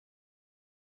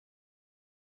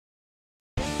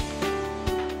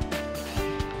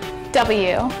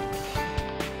W.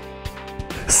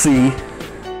 C.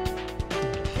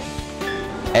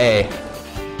 A.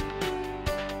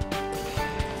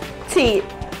 T.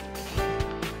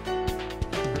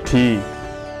 T.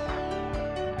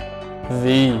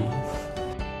 V.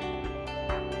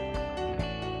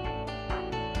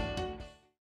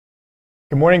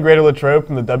 Good morning, Greater Latrobe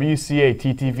from the WCA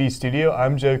TTV studio.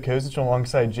 I'm Joe Kozich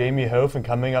alongside Jamie Hof, and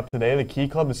coming up today, the Key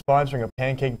Club is sponsoring a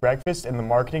pancake breakfast and the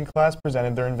marketing class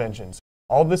presented their inventions.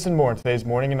 All this and more in today's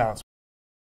morning announcement.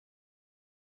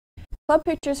 Club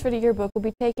pictures for the yearbook will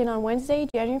be taken on Wednesday,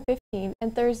 January 15th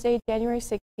and Thursday, January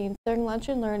 16th during Lunch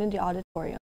and Learn in the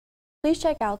auditorium. Please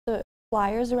check out the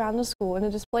flyers around the school and the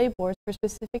display boards for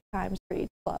specific times for each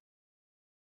club.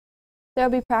 There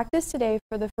will be practice today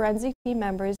for the forensic team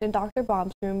members in Dr.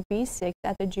 Baum's room B6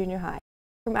 at the junior high,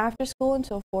 from after school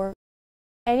until 4.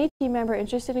 Any team member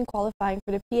interested in qualifying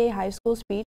for the PA High School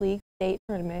Speech League State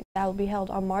Tournament that will be held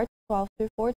on March 12th through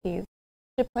 14th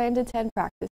should plan to attend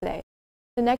practice today.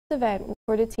 The next event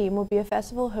for the team will be a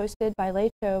festival hosted by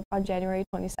Latrobe on January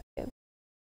 22nd.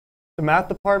 The math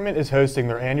department is hosting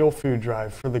their annual food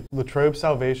drive for the Latrobe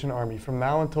Salvation Army from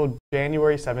now until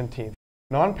January 17th.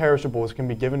 Non-perishables can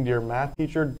be given to your math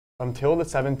teacher until the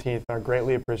 17th and are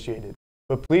greatly appreciated,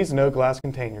 but please no glass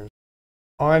containers.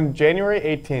 On January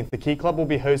 18th, the Key Club will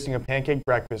be hosting a pancake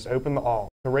breakfast open to all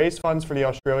to raise funds for the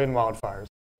Australian wildfires.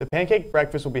 The pancake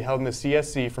breakfast will be held in the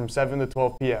CSC from 7 to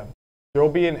 12 p.m. There will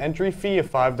be an entry fee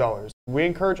of $5. We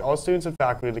encourage all students and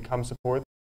faculty to come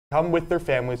with their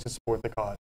families to support the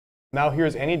cause. Now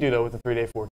here's Annie Duda with the 3-day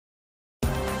forecast.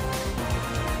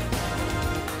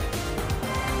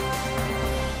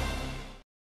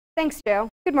 Thanks, Joe.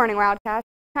 Good morning, Wildcats.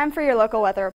 Time for your local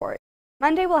weather report.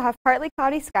 Monday will have partly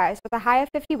cloudy skies with a high of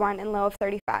 51 and low of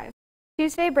 35.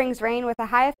 Tuesday brings rain with a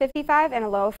high of 55 and a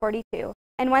low of 42.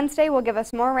 And Wednesday will give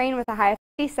us more rain with a high of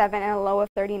 57 and a low of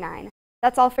 39.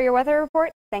 That's all for your weather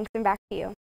report. Thanks, and back to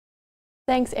you.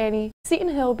 Thanks, Annie. Seton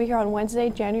Hill will be here on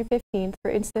Wednesday, January 15th for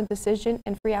instant decision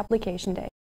and free application day.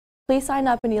 Please sign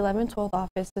up in the 11-12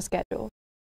 office to schedule.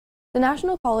 The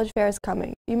National College Fair is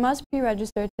coming. You must be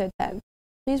registered to attend.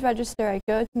 Please register at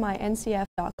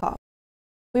gotomyncf.com.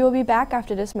 We will be back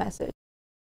after this message.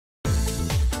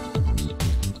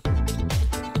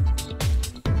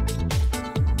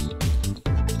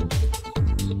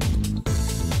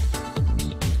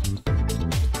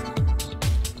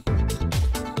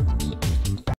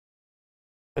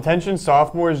 Attention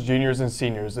sophomores, juniors, and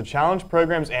seniors. The Challenge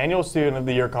Program's annual Student of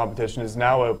the Year competition is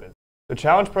now open. The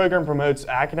Challenge Program promotes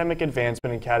academic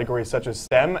advancement in categories such as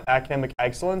STEM, academic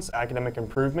excellence, academic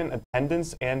improvement,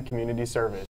 attendance, and community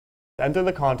service. To enter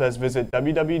the contest, visit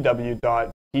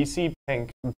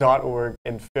www.pcpink.org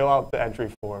and fill out the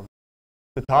entry form.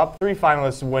 The top 3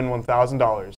 finalists win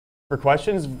 $1,000. For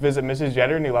questions, visit Mrs.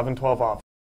 Jetter in the 11-12 office.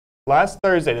 Last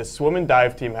Thursday, the swim and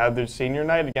dive team had their senior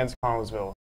night against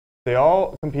Connellsville. They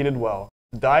all competed well.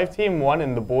 The dive team won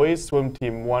and the boys swim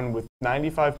team won with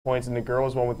 95 points and the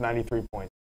girls won with 93 points.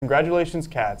 Congratulations,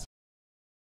 Cats.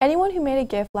 Anyone who made a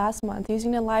gift last month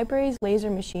using the library's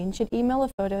laser machine should email a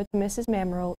photo to Mrs.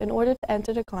 Mamerle in order to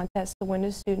enter the contest to win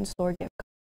a student store gift card.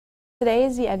 Today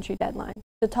is the entry deadline.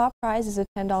 The top prize is a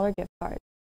 $10 gift card.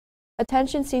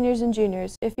 Attention seniors and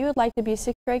juniors, if you would like to be a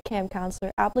 6th grade camp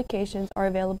counselor, applications are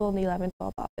available in the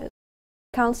 11-12 office.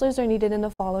 Counselors are needed in the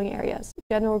following areas: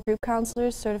 general group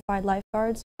counselors, certified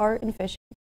lifeguards, art, and fishing.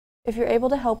 If you're able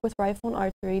to help with rifle and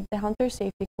archery, the hunter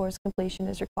safety course completion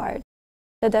is required.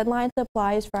 The deadline to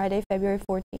apply is Friday, February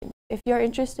 14th. If you are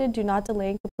interested, do not delay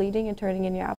in completing and turning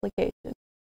in your application.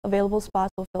 Available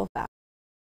spots will fill fast.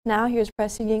 Now here's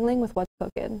Preston Yingling with What's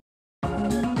Cookin'.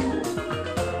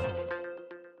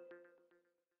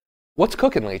 What's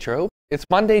cooking, Latrobe? It's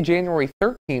Monday, January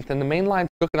 13th, and the main line's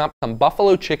cooking up some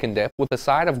buffalo chicken dip with a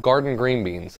side of garden green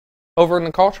beans. Over in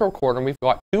the cultural corner, we've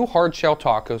got 2 hard-shell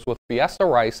tacos with fiesta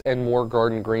rice and more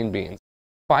garden green beans.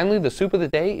 Finally, the soup of the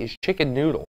day is chicken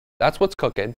noodle. That's what's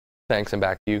cooking. Thanks, and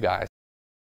back to you guys.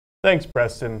 Thanks,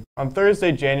 Preston. On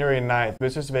Thursday, January 9th,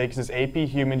 Mr. Svakis' AP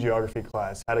Human Geography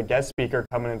class had a guest speaker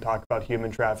come in and talk about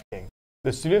human trafficking.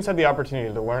 The students had the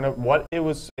opportunity to learn what it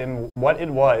was and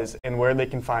where they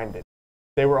can find it.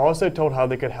 They were also told how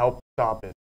they could help stop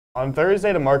it. On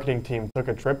Thursday, the marketing team took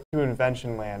a trip to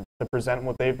Invention Land to present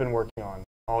what they've been working on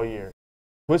all year.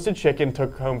 Twisted Chicken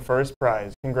took home first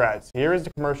prize. Congrats. Here is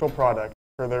the commercial for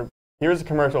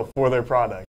their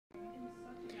product.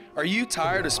 Are you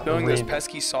tired of spilling those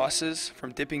pesky sauces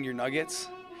from dipping your nuggets?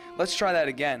 Let's try that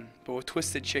again, but with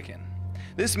Twisted Chicken.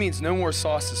 This means no more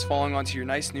sauces falling onto your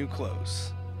nice new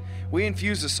clothes. We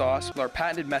infuse the sauce with our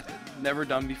patented method, never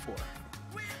done before.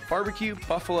 Barbecue,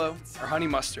 buffalo, or honey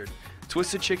mustard.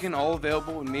 Twisted Chicken, all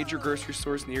available in major grocery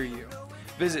stores near you.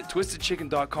 Visit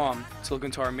twistedchicken.com to look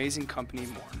into our amazing company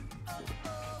more.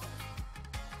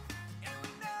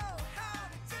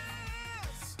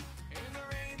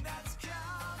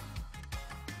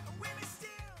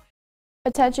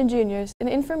 Attention juniors, an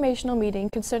informational meeting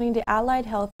concerning the Allied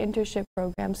Health Internship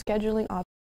Program scheduling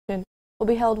option will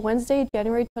be held Wednesday,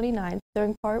 January 29th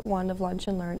during Part 1 of Lunch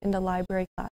and Learn in the library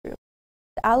classroom.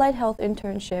 The Allied Health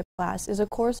Internship class is a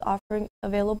course offering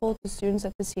available to students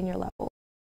at the senior level.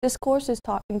 This course is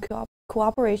taught in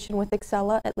cooperation with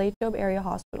Excella at Latrobe Area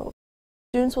Hospital.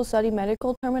 Students will study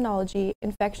medical terminology,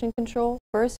 infection control,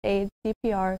 first aid,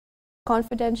 CPR,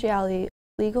 confidentiality,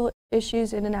 legal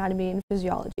issues in anatomy and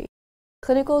physiology.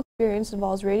 Clinical experience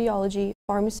involves radiology,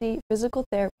 pharmacy, physical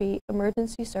therapy,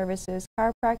 emergency services,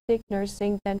 chiropractic,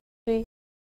 nursing, dentistry,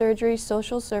 surgery,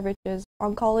 social services,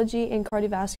 oncology, and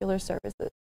cardiovascular services.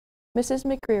 Mrs.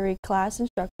 McCreary, class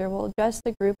instructor, will address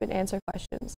the group and answer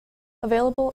questions.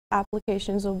 Available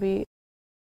applications will be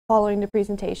following the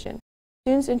presentation.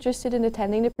 Students interested in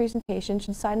attending the presentation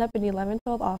should sign up in the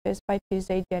 1112 office by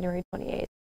Tuesday, January 28th.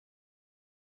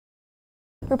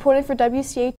 Reporting for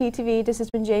WCAT TV, this has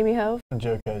been Jamie Hove. And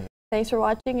Joe Cozy. Thanks for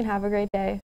watching and have a great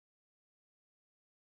day.